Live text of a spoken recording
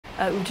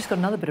We've just got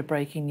another bit of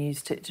breaking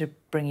news to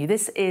bring you.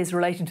 This is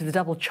relating to the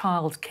double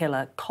child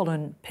killer,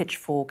 Colin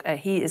Pitchfork.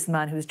 He is the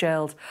man who was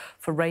jailed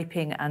for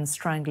raping and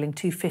strangling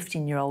two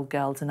 15-year-old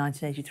girls in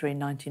 1983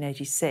 and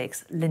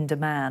 1986, Linda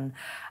Mann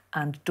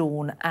and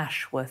Dawn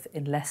Ashworth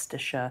in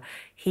Leicestershire.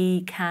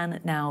 He can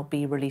now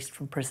be released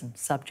from prison,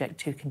 subject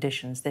to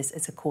conditions. This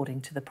is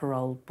according to the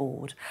Parole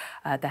Board.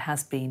 There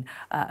has been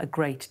a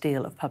great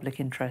deal of public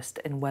interest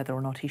in whether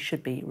or not he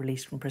should be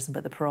released from prison,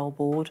 but the Parole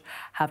Board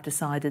have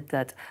decided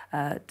that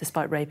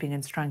despite raping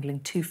and strangling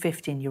two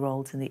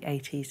 15-year-olds in the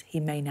 80s, he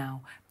may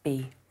now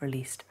be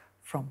released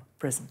from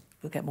prison.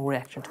 We'll get more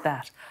reaction to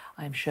that,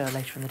 I am sure,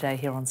 later in the day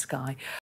here on Sky.